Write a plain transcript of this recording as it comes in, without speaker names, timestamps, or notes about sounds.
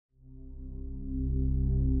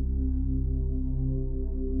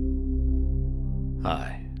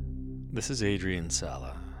Hi, this is Adrian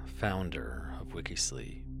Sala, founder of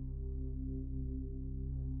Wikisleep.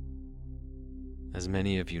 As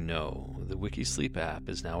many of you know, the Wikisleep app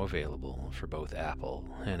is now available for both Apple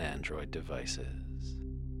and Android devices.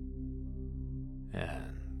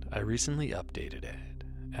 And I recently updated it,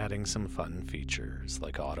 adding some fun features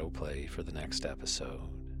like autoplay for the next episode,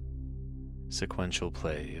 sequential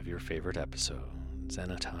play of your favorite episodes,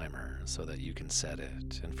 and a timer so that you can set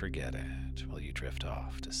it and forget it while you drift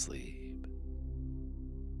off to sleep.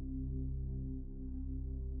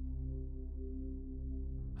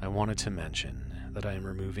 I wanted to mention that I am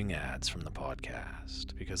removing ads from the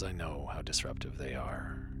podcast because I know how disruptive they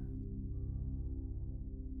are.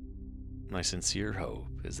 My sincere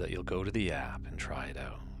hope is that you'll go to the app and try it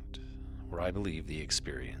out, where I believe the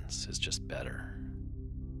experience is just better.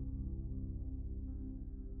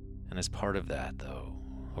 And as part of that, though,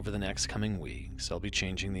 over the next coming weeks, I'll be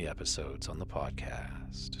changing the episodes on the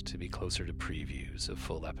podcast to be closer to previews of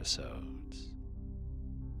full episodes,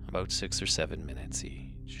 about 6 or 7 minutes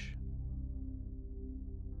each.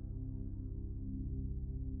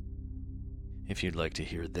 If you'd like to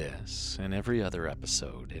hear this and every other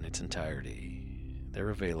episode in its entirety,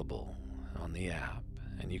 they're available on the app,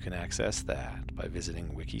 and you can access that by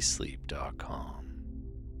visiting wikisleep.com.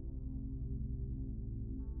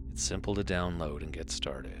 It's simple to download and get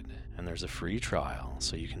started, and there's a free trial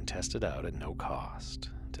so you can test it out at no cost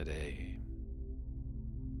today.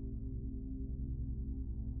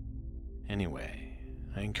 Anyway,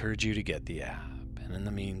 I encourage you to get the app, and in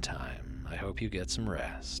the meantime, I hope you get some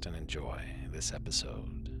rest and enjoy this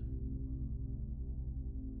episode.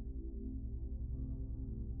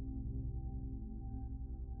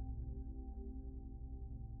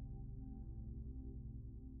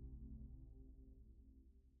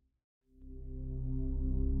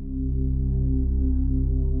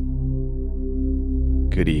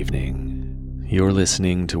 Good evening. You're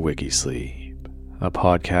listening to Wikisleep, a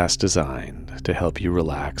podcast designed to help you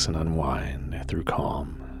relax and unwind through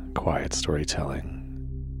calm, quiet storytelling.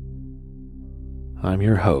 I'm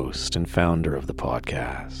your host and founder of the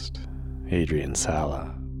podcast, Adrian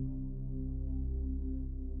Sala.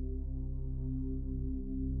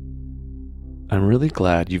 I'm really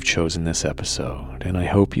glad you've chosen this episode, and I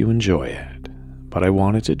hope you enjoy it. But I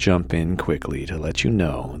wanted to jump in quickly to let you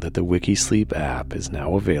know that the Wikisleep app is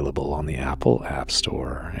now available on the Apple App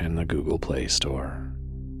Store and the Google Play Store.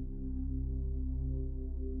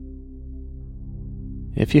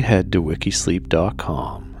 If you head to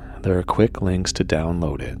wikisleep.com, there are quick links to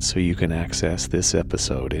download it so you can access this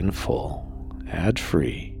episode in full,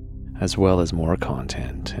 ad-free, as well as more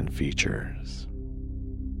content and features.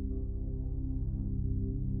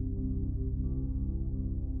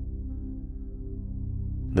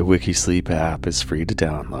 The Wikisleep app is free to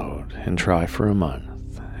download and try for a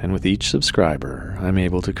month, and with each subscriber, I'm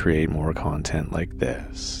able to create more content like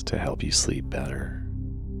this to help you sleep better.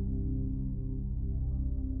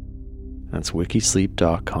 That's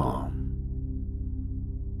wikisleep.com.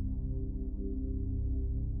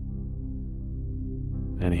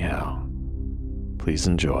 Anyhow, please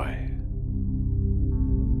enjoy.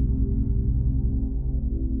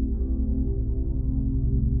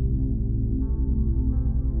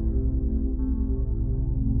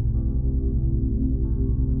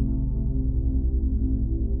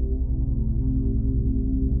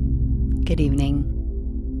 Good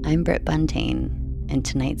evening. I'm Britt Buntain, and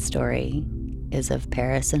tonight's story is of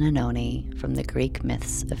Paris and Oenone from the Greek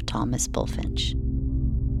myths of Thomas Bulfinch.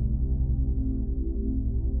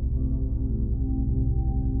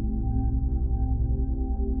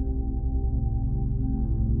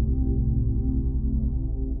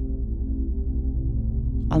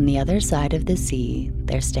 On the other side of the sea,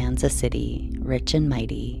 there stands a city, rich and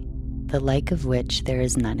mighty, the like of which there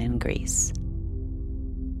is none in Greece.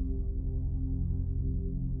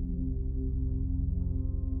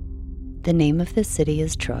 The name of this city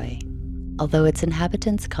is Troy, although its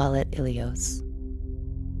inhabitants call it Ilios.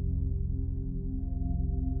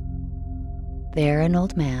 There an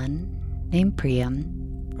old man, named Priam,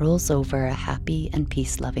 rules over a happy and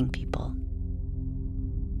peace-loving people.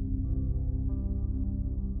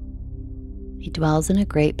 He dwells in a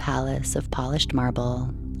great palace of polished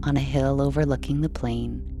marble on a hill overlooking the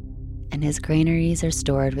plain, and his granaries are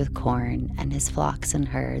stored with corn, and his flocks and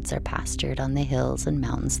herds are pastured on the hills and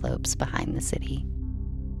mountain slopes behind the city.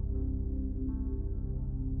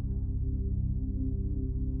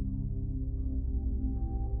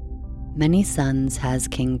 Many sons has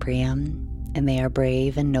King Priam, and they are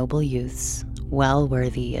brave and noble youths, well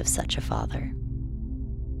worthy of such a father.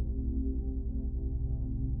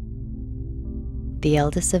 The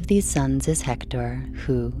eldest of these sons is Hector,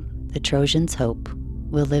 who, the Trojans hope,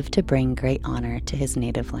 will live to bring great honor to his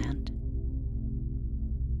native land.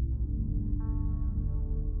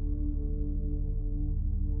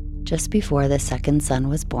 Just before the second son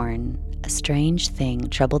was born, a strange thing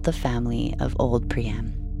troubled the family of old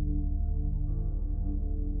Priam.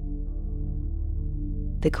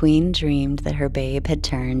 The queen dreamed that her babe had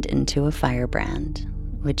turned into a firebrand,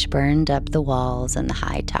 which burned up the walls and the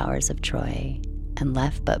high towers of Troy, and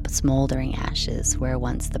left but smoldering ashes where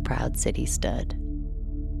once the proud city stood.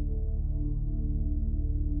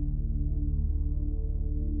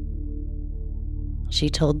 She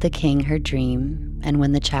told the king her dream, and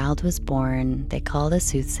when the child was born, they called a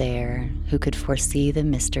soothsayer who could foresee the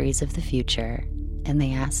mysteries of the future, and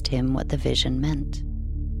they asked him what the vision meant.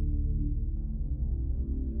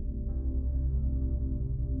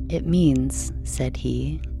 "It means," said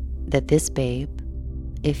he, "that this babe,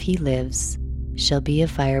 if he lives, shall be a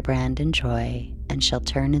firebrand in Troy, and shall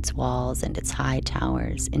turn its walls and its high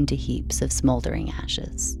towers into heaps of smoldering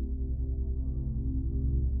ashes."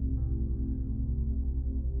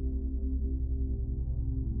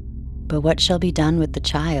 "But what shall be done with the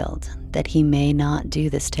child, that he may not do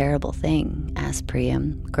this terrible thing?" asked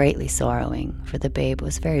Priam, greatly sorrowing, for the babe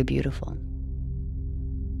was very beautiful.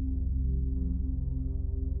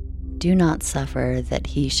 "Do not suffer that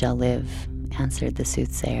he shall live," answered the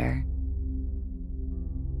soothsayer.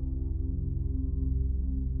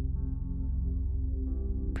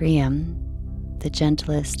 Priam, the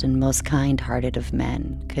gentlest and most kind-hearted of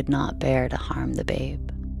men, could not bear to harm the babe.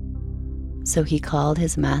 So he called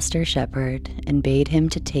his master shepherd and bade him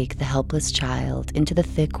to take the helpless child into the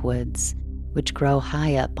thick woods which grow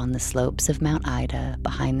high up on the slopes of Mount Ida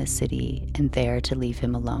behind the city, and there to leave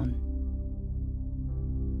him alone.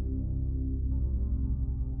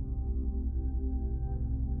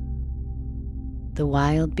 The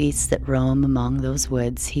wild beasts that roam among those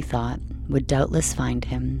woods, he thought, would doubtless find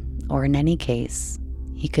him, or in any case,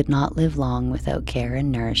 he could not live long without care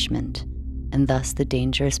and nourishment, and thus the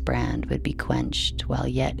dangerous brand would be quenched while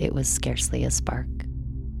yet it was scarcely a spark.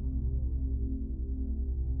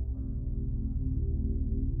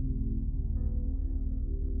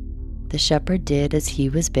 The shepherd did as he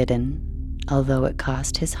was bidden, although it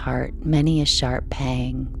cost his heart many a sharp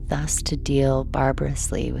pang thus to deal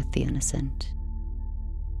barbarously with the innocent.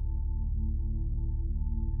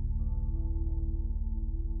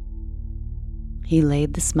 He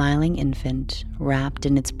laid the smiling infant, wrapped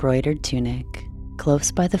in its broidered tunic,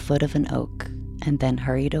 close by the foot of an oak, and then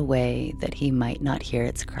hurried away that he might not hear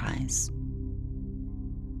its cries.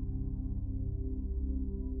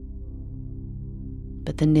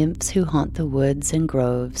 But the nymphs who haunt the woods and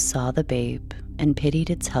groves saw the babe and pitied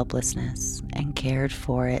its helplessness and cared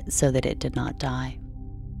for it so that it did not die.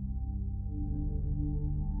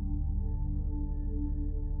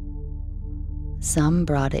 Some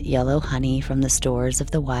brought it yellow honey from the stores of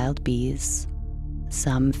the wild bees.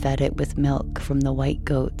 Some fed it with milk from the white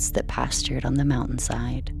goats that pastured on the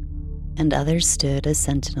mountainside, and others stood as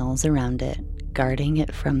sentinels around it, guarding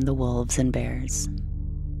it from the wolves and bears.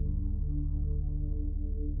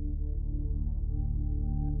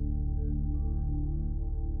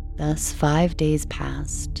 Thus 5 days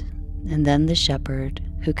passed, and then the shepherd,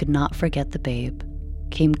 who could not forget the babe,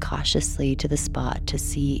 came cautiously to the spot to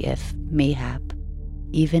see if, mayhap,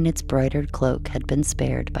 even its broidered cloak had been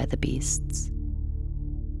spared by the beasts.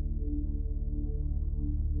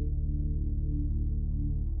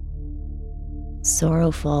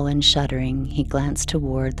 Sorrowful and shuddering, he glanced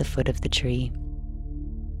toward the foot of the tree.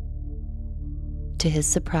 To his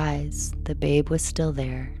surprise, the babe was still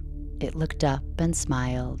there. It looked up and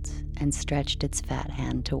smiled and stretched its fat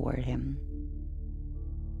hand toward him.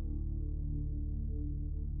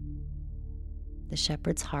 The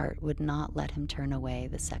shepherd's heart would not let him turn away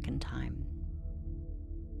the second time.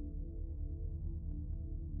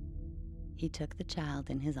 He took the child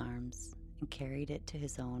in his arms and carried it to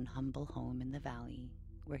his own humble home in the valley,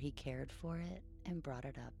 where he cared for it and brought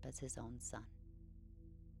it up as his own son.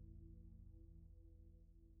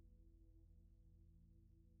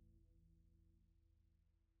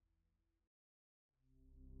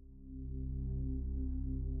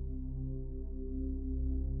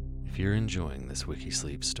 If you're enjoying this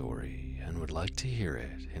WikiSleep story and would like to hear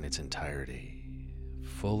it in its entirety,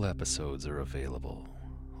 full episodes are available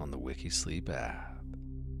on the WikiSleep app,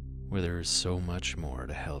 where there is so much more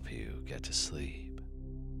to help you get to sleep.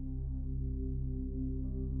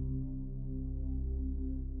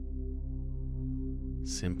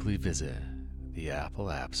 Simply visit the Apple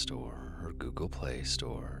App Store or Google Play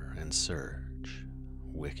Store and search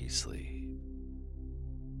WikiSleep.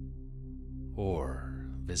 or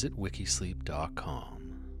visit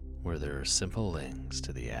wikisleep.com, where there are simple links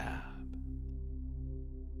to the app.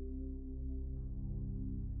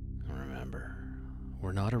 Remember,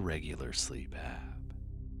 we're not a regular sleep app.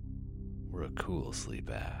 We're a cool sleep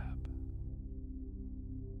app.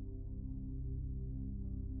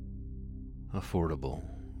 Affordable,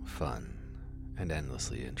 fun, and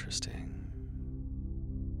endlessly interesting.